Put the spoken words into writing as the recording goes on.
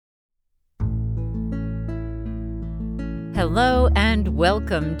Hello and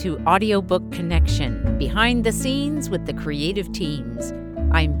welcome to Audiobook Connection, behind the scenes with the creative teams.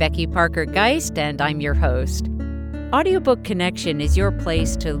 I'm Becky Parker Geist and I'm your host. Audiobook Connection is your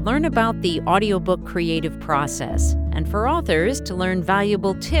place to learn about the audiobook creative process and for authors to learn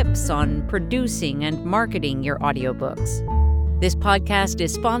valuable tips on producing and marketing your audiobooks. This podcast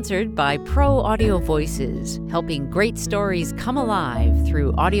is sponsored by Pro Audio Voices, helping great stories come alive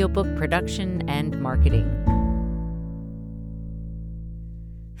through audiobook production and marketing.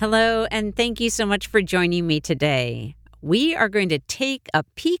 Hello, and thank you so much for joining me today. We are going to take a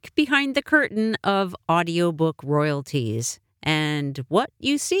peek behind the curtain of audiobook royalties. And what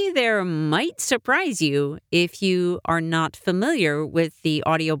you see there might surprise you if you are not familiar with the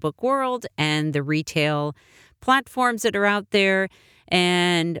audiobook world and the retail platforms that are out there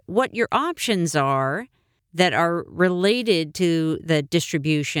and what your options are that are related to the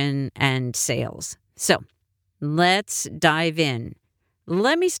distribution and sales. So let's dive in.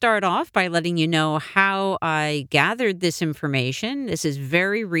 Let me start off by letting you know how I gathered this information. This is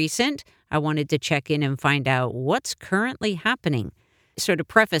very recent. I wanted to check in and find out what's currently happening. So to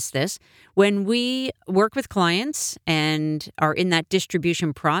preface this, when we work with clients and are in that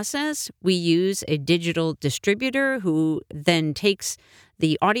distribution process, we use a digital distributor who then takes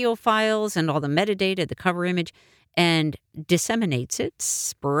the audio files and all the metadata, the cover image, and disseminates it,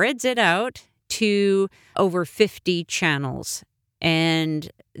 spreads it out to over 50 channels.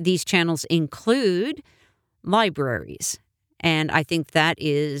 And these channels include libraries. And I think that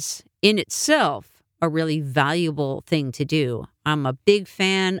is in itself a really valuable thing to do. I'm a big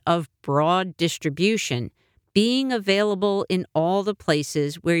fan of broad distribution, being available in all the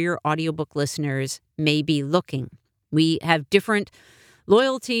places where your audiobook listeners may be looking. We have different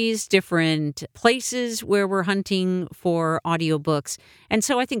loyalties, different places where we're hunting for audiobooks. And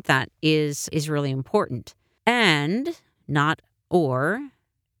so I think that is really important. And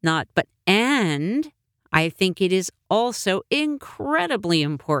I think it is also incredibly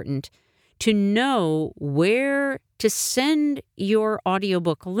important to know where to send your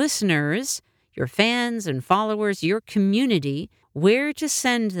audiobook listeners, your fans and followers, your community, where to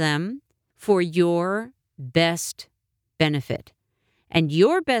send them for your best benefit. And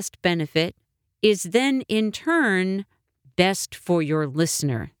your best benefit is then in turn best for your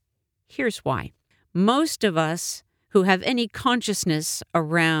listener. Here's why. Most of us who have any consciousness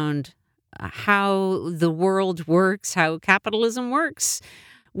around how the world works, how capitalism works,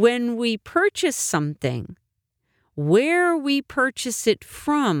 when we purchase something, where we purchase it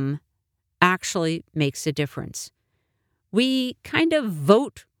from actually makes a difference. We kind of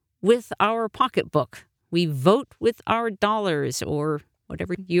vote with our pocketbook. We vote with our dollars or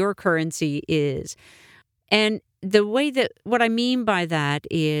whatever your currency is. And the way that what I mean by that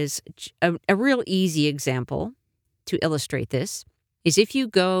is a real easy example to illustrate this is if you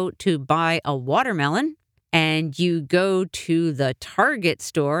go to buy a watermelon and you go to the Target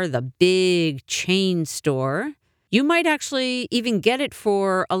store, the big chain store, you might actually even get it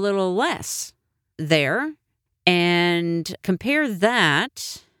for a little less there. And compare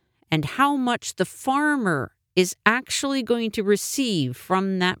that and how much the farmer is actually going to receive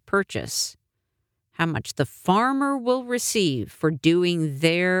from that purchase. How much the farmer will receive for doing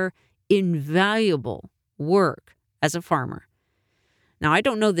their invaluable work as a farmer. Now, I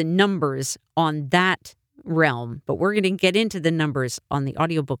don't know the numbers on that realm, but we're going to get into the numbers on the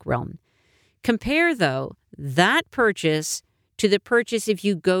audiobook realm. Compare, though, that purchase to the purchase if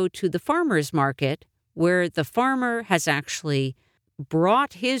you go to the farmer's market, where the farmer has actually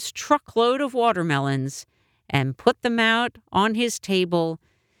brought his truckload of watermelons and put them out on his table.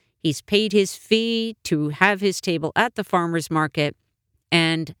 He's paid his fee to have his table at the farmer's market,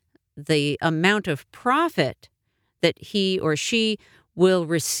 and the amount of profit that he or she will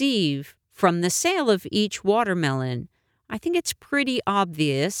receive from the sale of each watermelon, I think it's pretty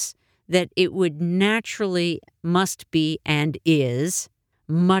obvious that it would naturally must be and is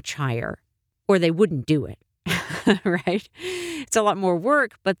much higher, or they wouldn't do it, right? It's a lot more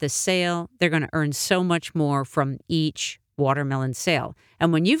work, but the sale, they're going to earn so much more from each watermelon sale.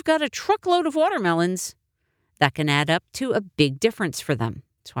 And when you've got a truckload of watermelons, that can add up to a big difference for them.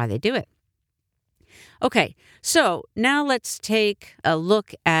 That's why they do it. Okay, so now let's take a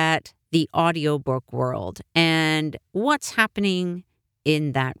look at the audiobook world and what's happening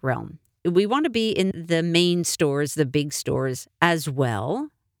in that realm. We want to be in the main stores, the big stores as well.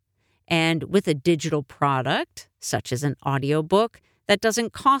 And with a digital product, such as an audiobook, that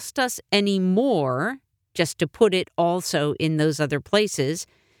doesn't cost us any more just to put it also in those other places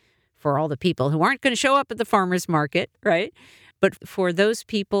for all the people who aren't going to show up at the farmer's market, right? But for those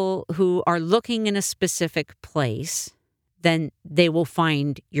people who are looking in a specific place, then they will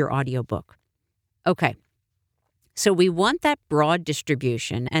find your audiobook. Okay. So we want that broad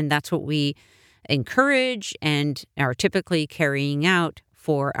distribution, and that's what we encourage and are typically carrying out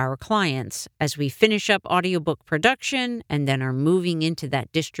for our clients as we finish up audiobook production and then are moving into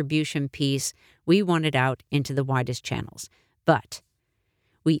that distribution piece. We want it out into the widest channels. But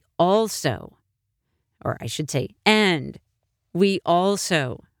we also, or I should say, and we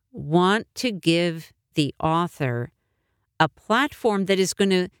also want to give the author a platform that is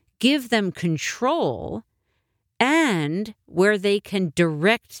going to give them control and where they can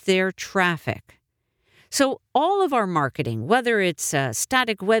direct their traffic. So all of our marketing, whether it's a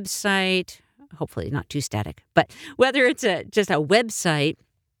static website, hopefully not too static, but whether it's just a website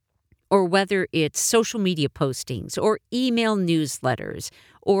or whether it's social media postings or email newsletters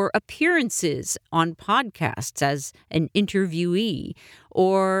or appearances on podcasts as an interviewee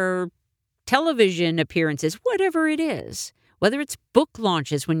or television appearances, whatever it is, whether it's book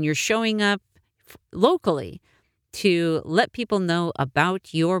launches when you're showing up locally to let people know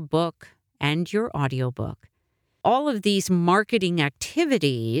about your book and your audiobook. All of these marketing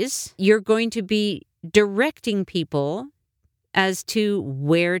activities, you're going to be directing people as to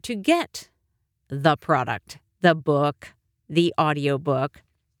where to get the product, the book, the audiobook.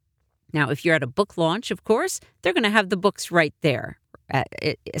 Now, if you're at a book launch, of course, they're going to have the books right there,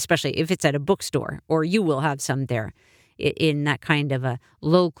 especially if it's at a bookstore, or you will have some there in that kind of a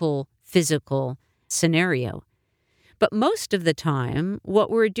local, physical scenario. But most of the time, what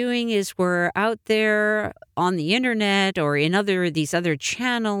we're doing is we're out there on the internet or in these other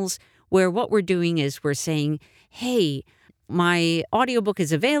channels where what we're doing is we're saying, hey, my audiobook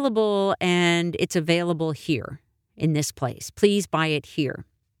is available and it's available here in this place. Please buy it here.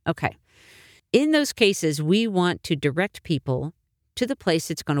 Okay. In those cases, we want to direct people to the place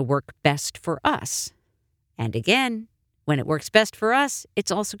that's going to work best for us. And again, when it works best for us,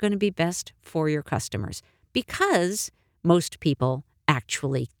 it's also going to be best for your customers. Because most people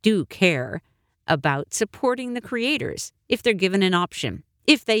actually do care about supporting the creators if they're given an option,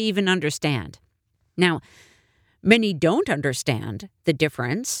 if they even understand. Now, many don't understand the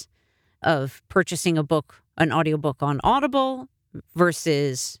difference of purchasing an audiobook on Audible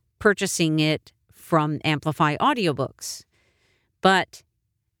versus purchasing it from Amplify Audiobooks. But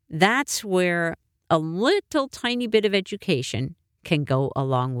that's where a little tiny bit of education can go a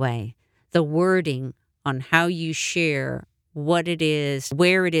long way. The wording on how you share what it is,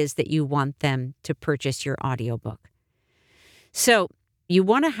 where it is that you want them to purchase your audiobook. So you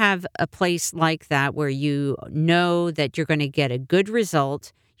want to have a place like that where you know that you're going to get a good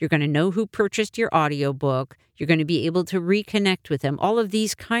result. You're going to know who purchased your audiobook. You're going to be able to reconnect with them. All of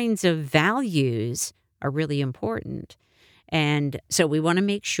these kinds of values are really important. And so we want to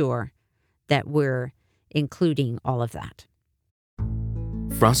make sure that we're including all of that.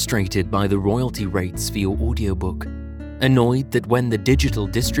 Frustrated by the royalty rates for your audiobook? Annoyed that when the digital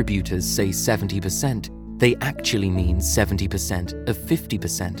distributors say 70%, they actually mean 70% of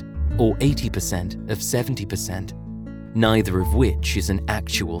 50% or 80% of 70%, neither of which is an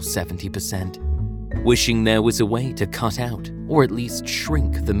actual 70%. Wishing there was a way to cut out or at least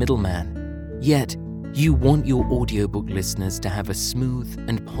shrink the middleman. Yet, you want your audiobook listeners to have a smooth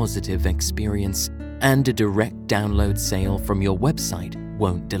and positive experience, and a direct download sale from your website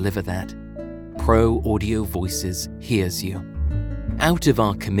won't deliver that. Pro Audio Voices hears you. Out of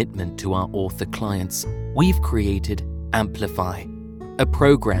our commitment to our author clients, we've created Amplify, a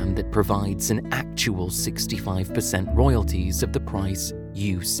program that provides an actual 65% royalties of the price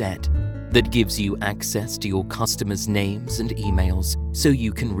you set, that gives you access to your customers' names and emails so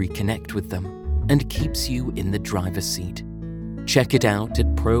you can reconnect with them, and keeps you in the driver's seat. Check it out at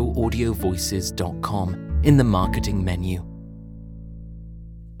proaudiovoices.com in the marketing menu.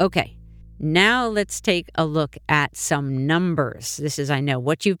 Okay, now let's take a look at some numbers. This is, I know,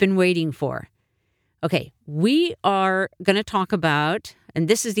 what you've been waiting for. Okay, we are going to talk about, and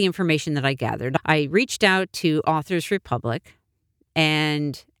this is the information that I gathered. I reached out to Authors Republic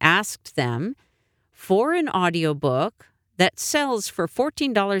and asked them for an audiobook that sells for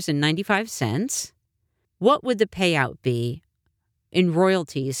 $14.95, what would the payout be in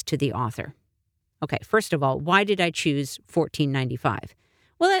royalties to the author? Okay, first of all, why did I choose $14.95?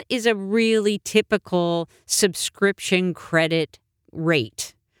 Well, that is a really typical subscription credit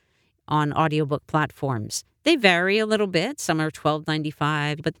rate on audiobook platforms. They vary a little bit. Some are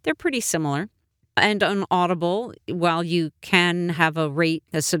 $12.95, but they're pretty similar. And on Audible, while you can have a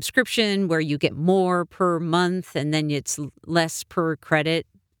subscription where you get more per month and then it's less per credit,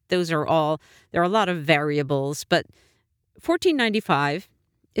 there are a lot of variables, but $14.95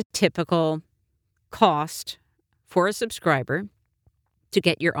 is typical cost for a subscriber to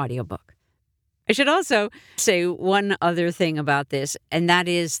get your audiobook. I should also say one other thing about this, and that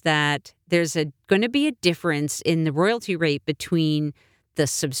is that there's going to be a difference in the royalty rate between the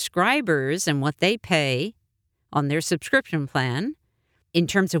subscribers and what they pay on their subscription plan in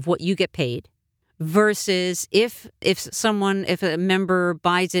terms of what you get paid versus if a member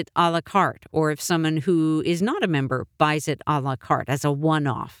buys it a la carte, or if someone who is not a member buys it a la carte as a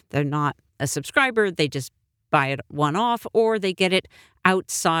one-off. They're not a subscriber, they just buy it one-off, or they get it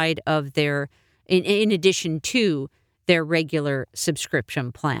outside of their, in addition to their regular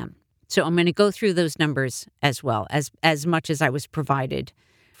subscription plan. So I'm going to go through those numbers as well, as much as I was provided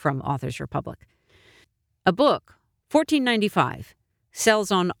from Authors Republic. A book, $14.95,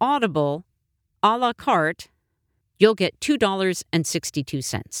 sells on Audible a la carte, you'll get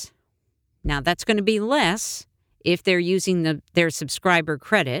 $2.62. Now, that's going to be less if they're using their subscriber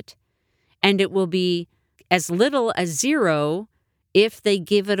credit, and it will be as little as $0 if they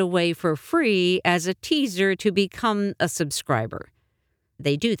give it away for free as a teaser to become a subscriber.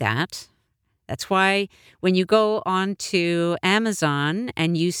 They do that. That's why when you go onto Amazon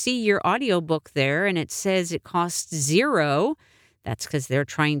and you see your audiobook there and it says it costs $0, that's because they're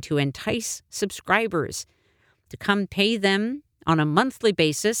trying to entice subscribers to come pay them on a monthly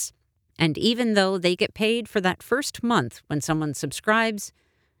basis. And even though they get paid for that first month when someone subscribes,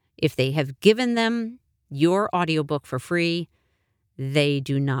 if they have given them your audiobook for free, they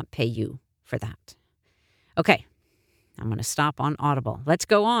do not pay you for that. Okay, I'm going to stop on Audible. Let's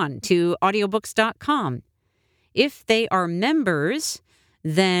go on to audiobooks.com. If they are members,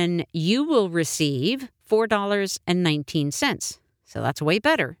 then you will receive $4.19. So that's way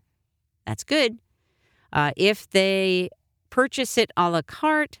better. That's good. If they purchase it a la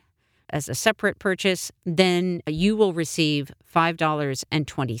carte as a separate purchase, then you will receive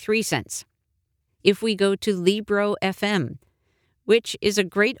 $5.23. If we go to Libro FM, which is a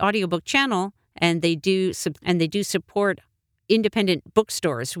great audiobook channel, and they do support independent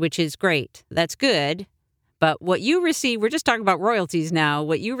bookstores, which is great. That's good. But what you receive, we're just talking about royalties now,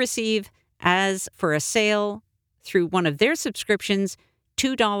 what you receive as for a sale through one of their subscriptions,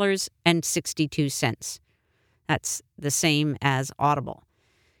 $2.62. That's the same as Audible.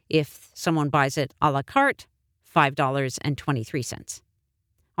 If someone buys it a la carte, $5.23.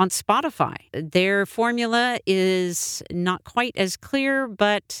 On Spotify, their formula is not quite as clear,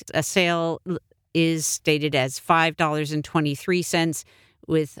 but a sale is stated as $5.23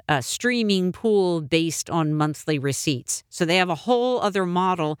 with a streaming pool based on monthly receipts. So they have a whole other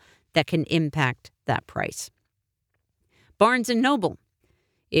model that can impact that price. Barnes & Noble,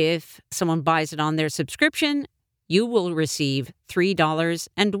 if someone buys it on their subscription, you will receive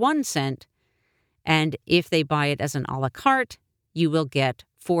 $3.01. And if they buy it as an a la carte, you will get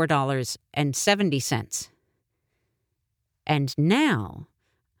 $4.70. And now,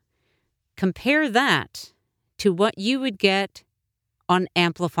 compare that to what you would get on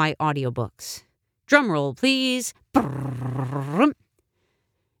Amplify audiobooks. Drumroll, please.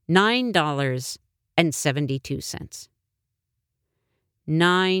 $9.72.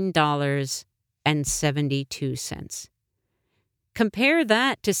 $9.72. Compare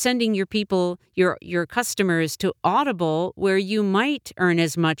that to sending your customers to Audible, where you might earn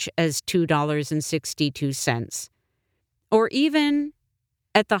as much as $2.62. Or even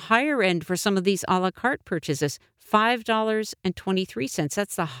at the higher end for some of these a la carte purchases, $5.23.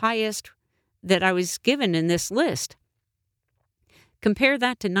 That's the highest that I was given in this list. Compare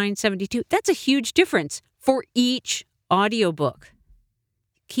that to $9.72. That's a huge difference for each audiobook.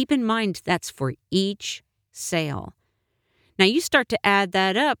 Keep in mind that's for each sale. Now, you start to add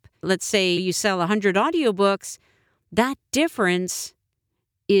that up. Let's say you sell 100 audiobooks. That difference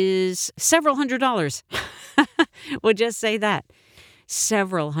is several $100s. We'll just say that.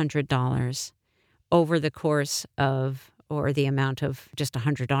 Several $100s over the course of, or the amount of just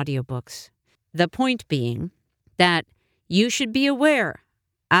 100 audiobooks. The point being that you should be aware,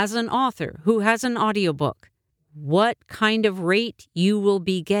 as an author who has an audiobook, what kind of rate you will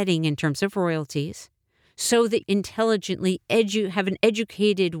be getting in terms of royalties, so that intelligently have an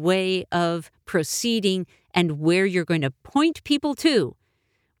educated way of proceeding and where you're going to point people to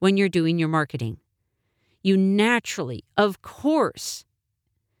when you're doing your marketing. You naturally, of course,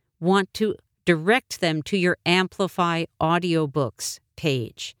 want to direct them to your Amplify Audiobooks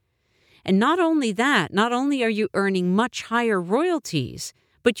page. And not only that, not only are you earning much higher royalties,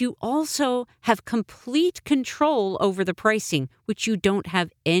 but you also have complete control over the pricing, which you don't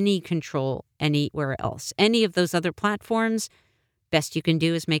have any control anywhere else. Any of those other platforms, best you can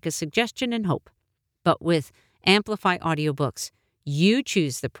do is make a suggestion and hope. But with Amplify Audiobooks, you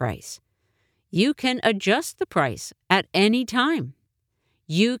choose the price. You can adjust the price at any time.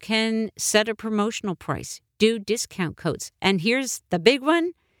 You can set a promotional price, do discount codes. And here's the big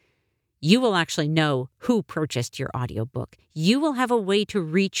one. You will actually know who purchased your audiobook. You will have a way to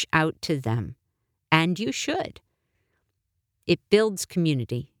reach out to them, and you should. It builds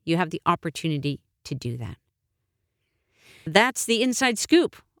community. You have the opportunity to do that. That's the inside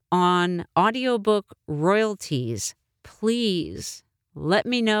scoop on audiobook royalties. Please let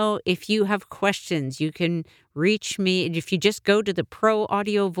me know if you have questions. You can reach me if you just go to the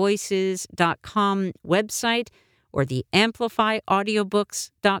proaudiovoices.com website or the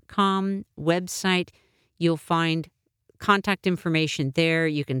amplifyaudiobooks.com website. You'll find contact information there.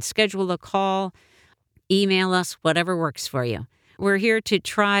 You can schedule a call, email us, whatever works for you. We're here to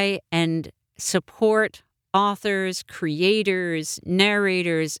try and support authors, creators,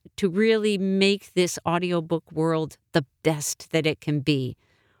 narrators to really make this audiobook world the best that it can be.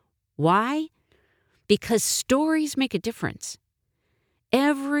 Why? Because stories make a difference.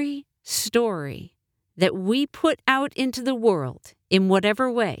 Every story that we put out into the world in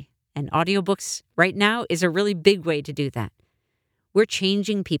whatever way, and audiobooks right now is a really big way to do that. We're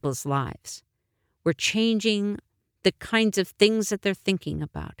changing people's lives. We're changing the kinds of things that they're thinking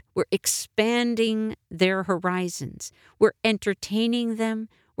about. We're expanding their horizons. We're entertaining them.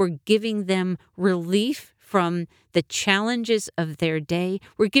 We're giving them relief from the challenges of their day.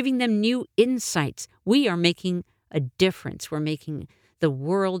 We're giving them new insights. We are making a difference. We're making the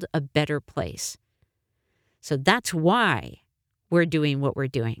world a better place. So that's why we're doing what we're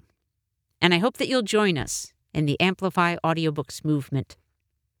doing. And I hope that you'll join us in the Amplify Audiobooks movement.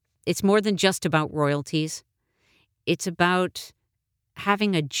 It's more than just about royalties. It's about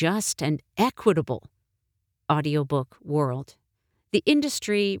having a just and equitable audiobook world. The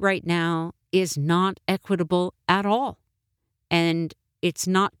industry right now is not equitable at all, and it's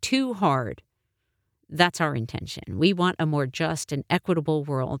not too hard. That's our intention. We want a more just and equitable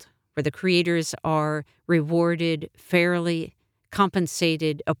world where the creators are rewarded fairly,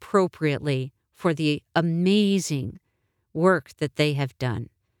 compensated appropriately for the amazing work that they have done.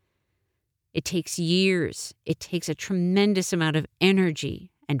 It takes years. It takes a tremendous amount of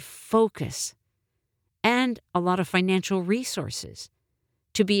energy and focus and a lot of financial resources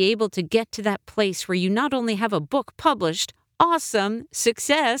to be able to get to that place where you not only have a book published, awesome,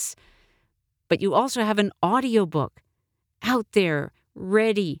 success, but you also have an audiobook out there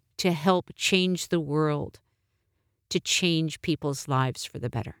ready to help change the world, to change people's lives for the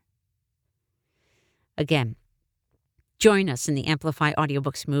better. Again, join us in the Amplify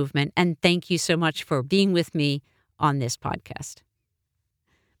Audiobooks movement, and thank you so much for being with me on this podcast.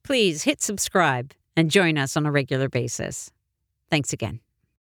 Please hit subscribe and join us on a regular basis. Thanks again.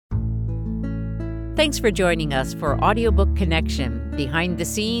 Thanks for joining us for Audiobook Connection, behind the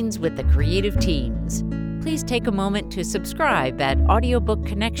scenes with the creative teams. Please take a moment to subscribe at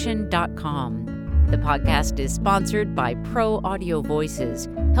audiobookconnection.com. The podcast is sponsored by Pro Audio Voices,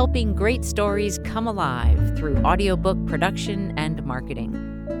 helping great stories come alive through audiobook production and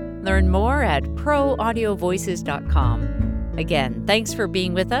marketing. Learn more at proaudiovoices.com. Again, thanks for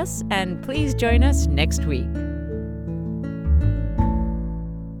being with us, and please join us next week.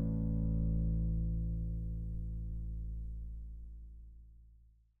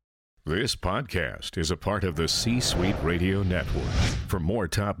 This podcast is a part of the C-Suite Radio Network. For more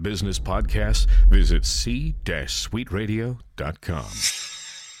top business podcasts, visit c-suiteradio.com.